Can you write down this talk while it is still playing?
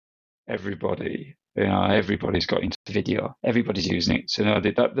everybody. Everybody's got into video. Everybody's using it. So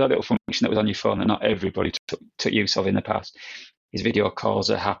that little function that was on your phone that not everybody took use of in the past. His video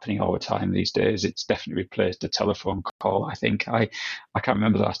calls are happening all the time these days. It's definitely replaced a telephone call. I think I can't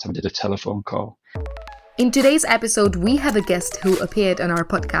remember the last time I did a telephone call. In today's episode, we have a guest who appeared on our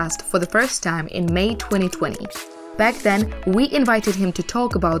podcast for the first time in May 2020. Back then, we invited him to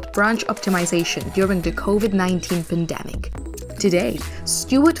talk about branch optimization during the COVID-19 pandemic. Today,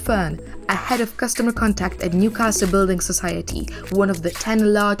 Stuart Fern, a head of customer contact at Newcastle Building Society, one of the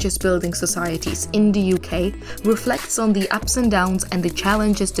 10 largest building societies in the UK, reflects on the ups and downs and the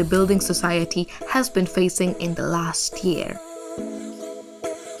challenges the building society has been facing in the last year.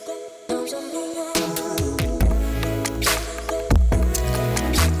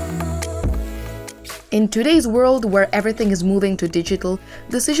 In today's world where everything is moving to digital,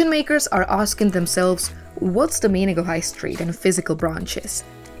 decision makers are asking themselves, what's the meaning of high street and physical branches?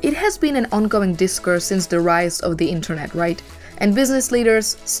 It has been an ongoing discourse since the rise of the internet, right? And business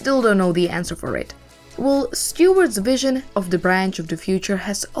leaders still don't know the answer for it. Well, Stuart's vision of the branch of the future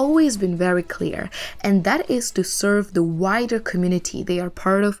has always been very clear, and that is to serve the wider community they are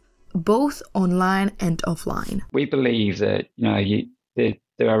part of, both online and offline. We believe that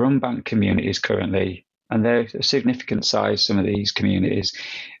there are unbanked communities currently, and they're a significant size, some of these communities.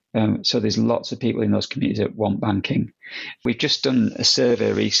 So there's lots of people in those communities that want banking. We've just done a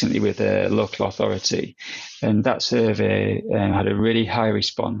survey recently with a local authority, and that survey had a really high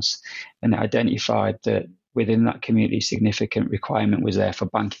response and identified that within that community, significant requirement was there for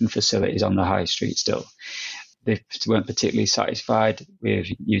banking facilities on the high street still. They weren't particularly satisfied with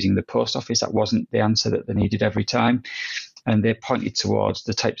using the post office. That wasn't the answer that they needed every time. And they pointed towards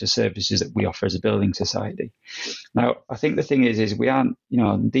the types of services that we offer as a building society. Now, I think the thing is we aren't,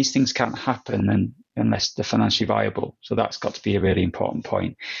 these things can't happen unless they're financially viable. So that's got to be a really important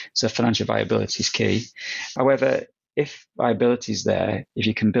point. So financial viability is key. However, if viability is there, if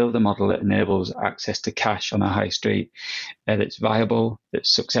you can build a model that enables access to cash on a high street, that's viable,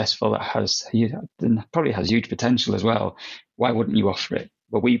 that's successful, that probably has huge potential as well, why wouldn't you offer it?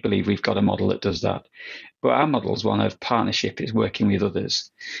 Well, we believe we've got a model that does that. But our model is one of partnership, it's working with others.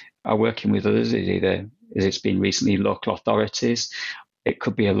 Our working with others is either, as it's been recently, local authorities. It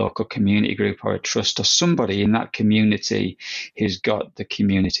could be a local community group or a trust or somebody in that community who's got the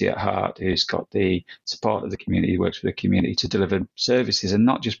community at heart, who's got the support of the community, works with the community to deliver services, and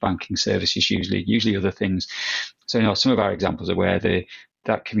not just banking services, usually other things. So, some of our examples are where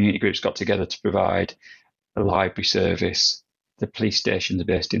that community group's got together to provide a library service. The police stations are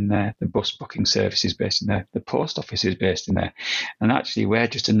based in there, the bus booking service is based in there, the post office is based in there. And actually, we're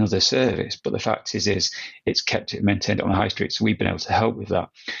just another service. But the fact is it's kept it maintained on the high street. So we've been able to help with that.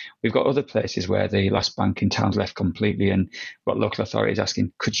 We've got other places where the last bank in town's left completely, and what local authorities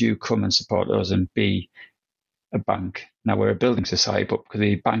asking, could you come and support us and be a bank? Now we're a building society, but could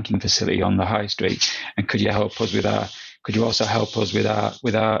the banking facility on the high street, and could you help us with our? Could you also help us with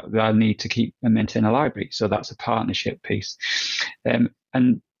our need to keep and maintain a library? So that's a partnership piece.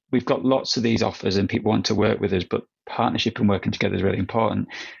 And we've got lots of these offers and people want to work with us, but partnership and working together is really important.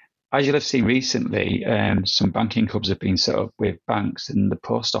 As you'll have seen recently, some banking hubs have been set up with banks and the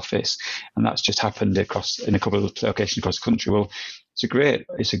post office, and that's just happened in a couple of locations across the country. Well, it's a great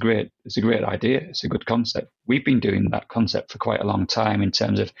idea. It's a good concept. We've been doing that concept for quite a long time in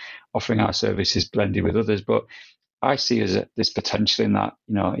terms of offering our services blended with others, but I see there's potential in that,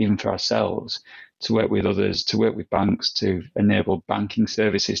 even for ourselves, to work with others, to work with banks, to enable banking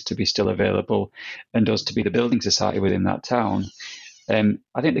services to be still available, and us to be the building society within that town.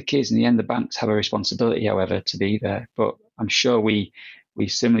 I think the key is, in the end, the banks have a responsibility, however, to be there. But I'm sure we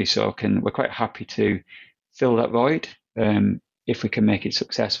similarly we're quite happy to fill that void if we can make it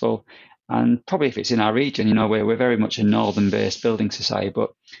successful. And probably if it's in our region, we're very much a northern-based building society, but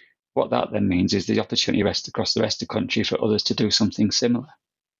what that then means is the opportunity rests across the rest of the country for others to do something similar.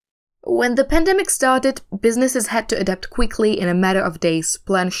 When the pandemic started, businesses had to adapt quickly in a matter of days,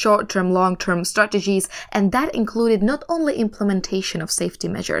 plan short-term, long-term strategies, and that included not only implementation of safety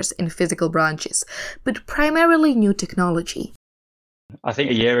measures in physical branches, but primarily new technology. I think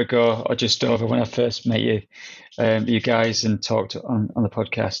a year ago, or just over, when I first met you guys and talked on the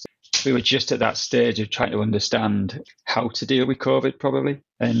podcast, we were just at that stage of trying to understand how to deal with COVID, probably,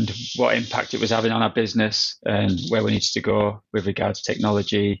 and what impact it was having on our business and where we needed to go with regards to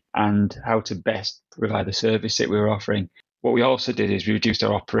technology and how to best provide the service that we were offering. What we also did is we reduced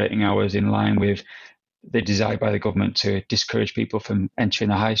our operating hours in line with the desire by the government to discourage people from entering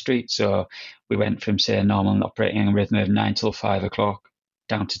the high street. So we went from, say, a normal operating rhythm of 9 till 5 o'clock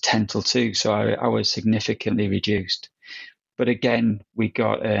down to 10 till 2. So our hours significantly reduced. But again, we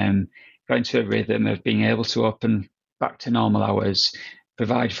got into a rhythm of being able to open back to normal hours,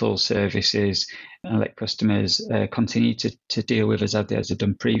 provide full services, and let customers continue to deal with us as they've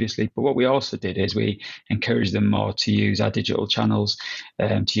done previously. But what we also did is we encouraged them more to use our digital channels,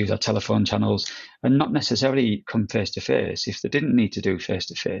 to use our telephone channels, and not necessarily come face-to-face. If they didn't need to do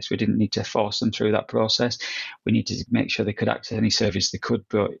face-to-face, we didn't need to force them through that process. We needed to make sure they could access any service they could,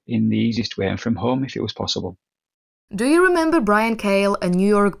 but in the easiest way and from home if it was possible. Do you remember Brian Cale, a New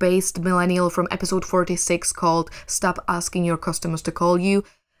York-based millennial from episode 46 called Stop Asking Your Customers to Call You?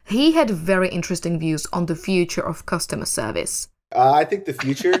 He had very interesting views on the future of customer service. I think the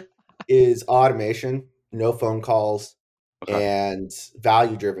future is automation, no phone calls, and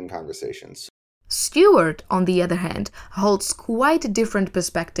value-driven conversations. Stuart, on the other hand, holds quite different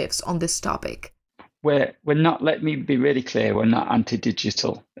perspectives on this topic. We're not, let me be really clear, we're not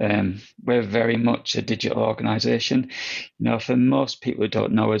anti-digital. We're very much a digital organisation. For most people who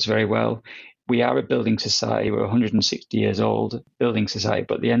don't know us very well, we are a building society. We're 160 years old, building society.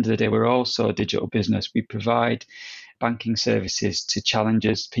 But at the end of the day, we're also a digital business. We provide banking services to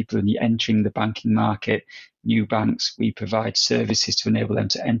challengers, people entering the banking market, new banks. We provide services to enable them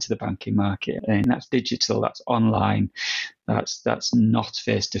to enter the banking market. And that's digital, that's online, that's not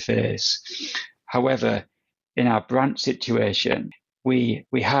face-to-face. However, in our branch situation,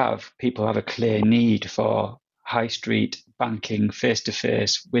 people have a clear need for high street banking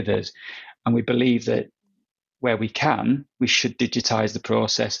face-to-face with us. And we believe that where we can, we should digitize the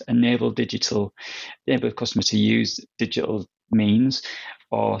process, enable customers to use digital means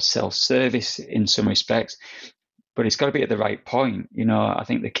or self-service in some respects. But it's got to be at the right point. I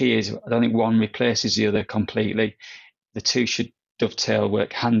think the key is, I don't think one replaces the other completely. The two should dovetail,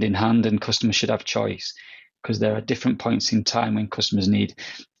 work hand in hand, and customers should have choice, because there are different points in time when customers need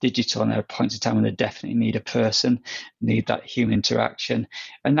digital, and there are points in time when they definitely need a person, need that human interaction.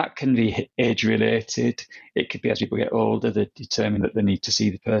 And that can be age related. It could be as people get older, they determine that they need to see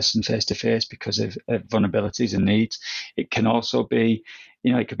the person face to face because of vulnerabilities and needs. It can also be,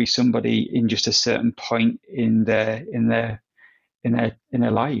 it could be somebody in just a certain point in their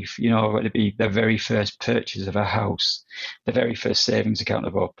life, whether it be their very first purchase of a house, the very first savings account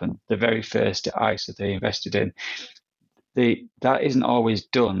they've opened, the very first ISA they invested in. That isn't always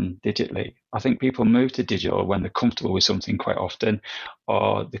done digitally. I think people move to digital when they're comfortable with something quite often,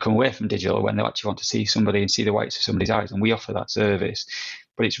 or they come away from digital when they actually want to see somebody and see the whites of somebody's eyes, and we offer that service.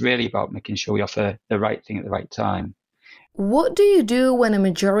 But it's really about making sure we offer the right thing at the right time. What do you do when a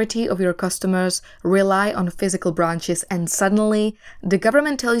majority of your customers rely on physical branches and suddenly the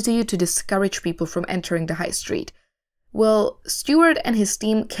government tells you to discourage people from entering the high street? Well, Stuart and his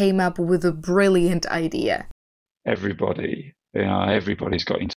team came up with a brilliant idea. Everybody's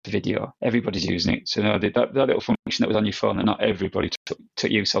got into video. Everybody's using it. So that little function that was on your phone that not everybody took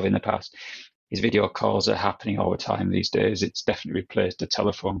use of in the past, is video calls are happening all the time these days. It's definitely replaced a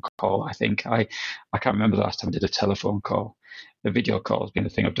telephone call. I think I can't remember the last time I did a telephone call. The video call has been a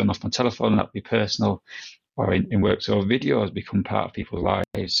thing I've done off my telephone, and that'd be personal or in work. So video has become part of people's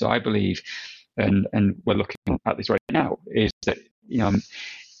lives. So I believe, and we're looking at this right now, is that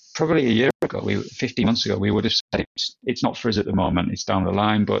probably a year ago, 15 months ago, we would have said it's not for us at the moment, it's down the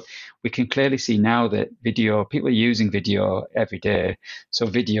line. But we can clearly see now that people are using video every day. So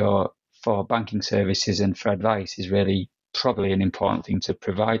video for banking services and for advice is really probably an important thing to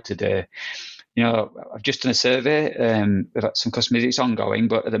provide today. I've just done a survey about some customers. It's ongoing,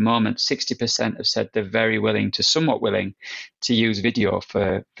 but at the moment, 60% have said they're somewhat willing to use video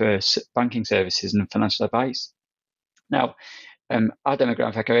for banking services and financial advice. Now, our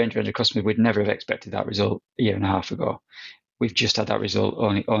demographic, our range of customers, would never have expected that result a year and a half ago. We've just had that result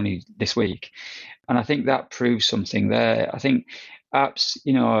only this week. And I think that proves something there. I think apps,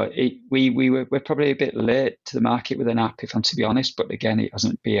 we're probably a bit late to the market with an app, if I'm to be honest, but again, it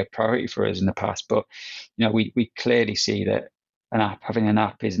hasn't been a priority for us in the past. But, we clearly see that having an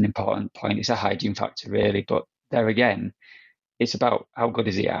app is an important point. It's a hygiene factor, really. But there again, it's about how good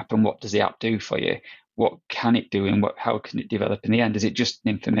is the app and what does the app do for you? What can it do and how can it develop in the end? Is it just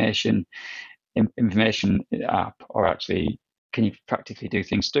an information app, or actually can you practically do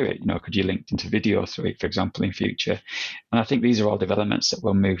things through it? Could you link into video through it, for example, in future? And I think these are all developments that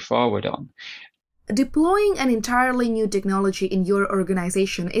we'll move forward on. Deploying an entirely new technology in your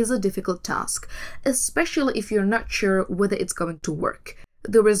organization is a difficult task, especially if you're not sure whether it's going to work.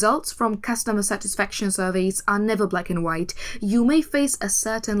 The results from customer satisfaction surveys are never black and white. You may face a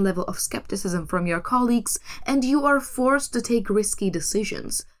certain level of skepticism from your colleagues, and you are forced to take risky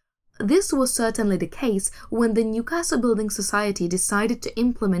decisions. this was certainly the case when the Newcastle Building Society decided to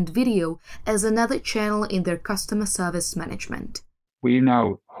implement video as another channel in their customer service management. We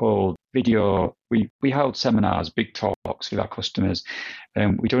now hold video. We hold seminars, big talks with our customers.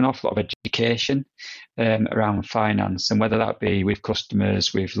 We do an awful lot of education around finance, and whether that be with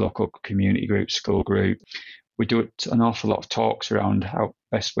customers, with local community groups, school group. We do an awful lot of talks around how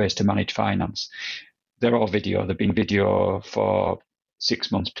best ways to manage finance. They're all video. They've been video for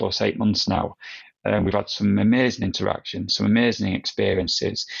 6 months plus 8 months now. We've had some amazing interactions, some amazing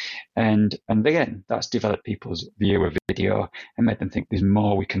experiences. And again, that's developed people's view of video and made them think there's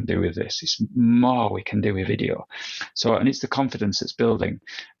more we can do with this. There's more we can do with video. And it's the confidence that's building.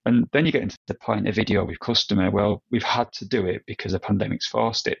 And then you get into the point of video with customer. Well, we've had to do it because the pandemic's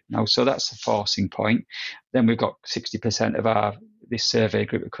forced it. Now, so that's the forcing point. Then we've got 60% of this survey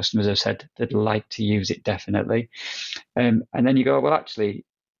group of customers have said they'd like to use it definitely. And then you go, well, actually,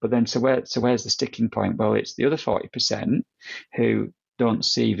 but then, so where's the sticking point? Well, it's the other 40% who don't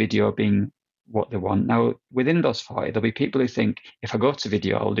see video being what they want. Now, within those 40, there'll be people who think, if I go to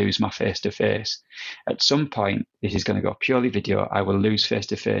video, I'll lose my face-to-face. At some point, this is going to go purely video. I will lose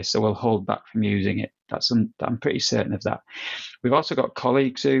face-to-face, so we'll hold back from using it. I'm pretty certain of that. We've also got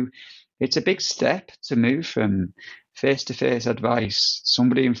colleagues who, it's a big step to move from face-to-face advice,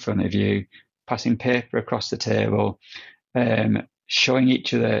 somebody in front of you, passing paper across the table, showing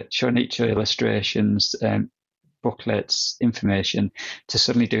each other illustrations, booklets, information, to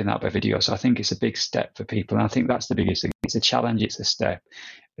suddenly doing that by video. So I think it's a big step for people. And I think that's the biggest thing. It's a challenge, it's a step,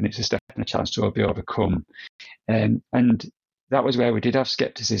 and it's a step and a challenge to be overcome. And that was where we did have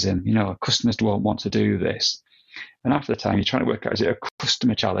skepticism. Customers won't want to do this. And after the time, you're trying to work out, is it a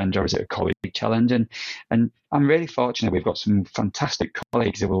customer challenge or is it a colleague challenge? And I'm really fortunate we've got some fantastic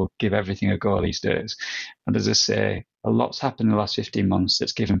colleagues who will give everything a go these days. And as I say, a lot's happened in the last 15 months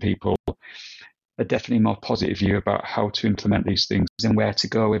that's given people a definitely more positive view about how to implement these things and where to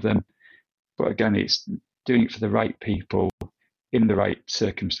go with them. But again, it's doing it for the right people in the right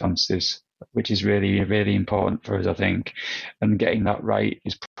circumstances, which is really, really important for us, I think. And getting that right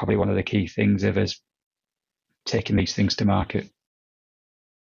is probably one of the key things of us taking these things to market.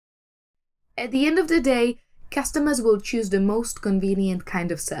 At the end of the day, customers will choose the most convenient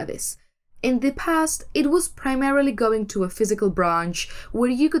kind of service. In the past, it was primarily going to a physical branch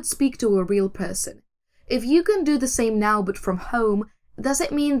where you could speak to a real person. If you can do the same now but from home, does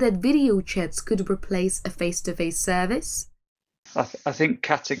it mean that video chats could replace a face-to-face service? I think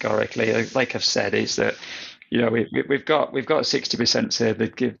categorically, like I've said, is that we've got 60% say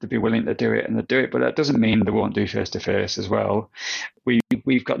they'd be willing to do it, and they do it, but that doesn't mean they won't do face-to-face as well.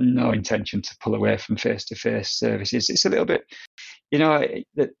 We've got no intention to pull away from face-to-face services. It's a little bit,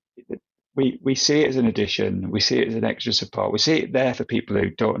 that we see it as an addition. We see it as an extra support. We see it there for people who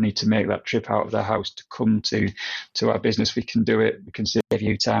don't need to make that trip out of their house to come to our business. We can do it. We can save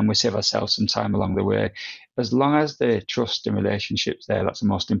you time. We save ourselves some time along the way. As long as the trust and relationships there, that's the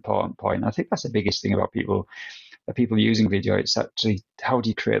most important point. I think that's the biggest thing about people using video. It's actually, how do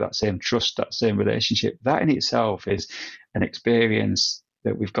you create that same trust, that same relationship? That in itself is an experience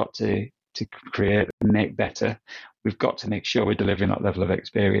that we've got to create and make better. We've got to make sure we're delivering that level of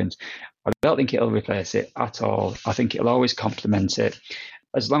experience. I don't think it'll replace it at all. I think it'll always complement it.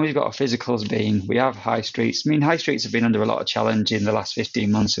 As long as you've got a physicals being, we have high streets. I mean, high streets have been under a lot of challenge in the last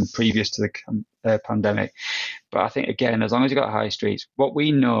 15 months and previous to the pandemic. But I think, again, as long as you've got high streets, what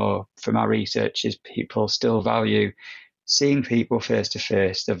we know from our research is people still value seeing people face to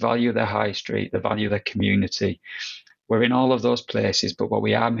face, the value of their high street, the value of their community. We're in all of those places, but what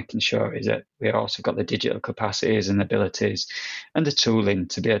we are making sure is that we also got the digital capacities and abilities and the tooling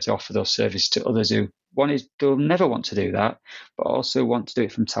to be able to offer those services to others who, they'll never want to do that, but also want to do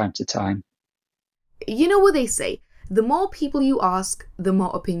it from time to time. You know what they say, the more people you ask, the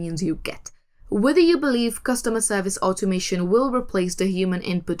more opinions you get. Whether you believe customer service automation will replace the human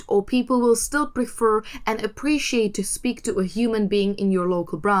input or people will still prefer and appreciate to speak to a human being in your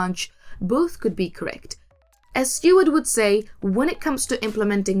local branch, both could be correct. As Stuart would say, when it comes to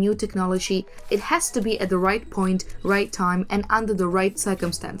implementing new technology, it has to be at the right point, right time, and under the right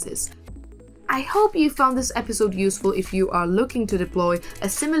circumstances. I hope you found this episode useful if you are looking to deploy a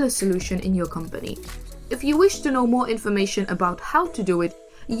similar solution in your company. If you wish to know more information about how to do it,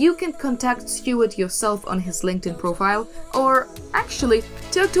 you can contact Stuart yourself on his LinkedIn profile, or actually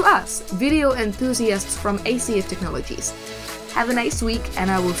talk to us, video enthusiasts from ACF Technologies. Have a nice week, and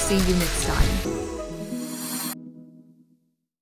I will see you next time.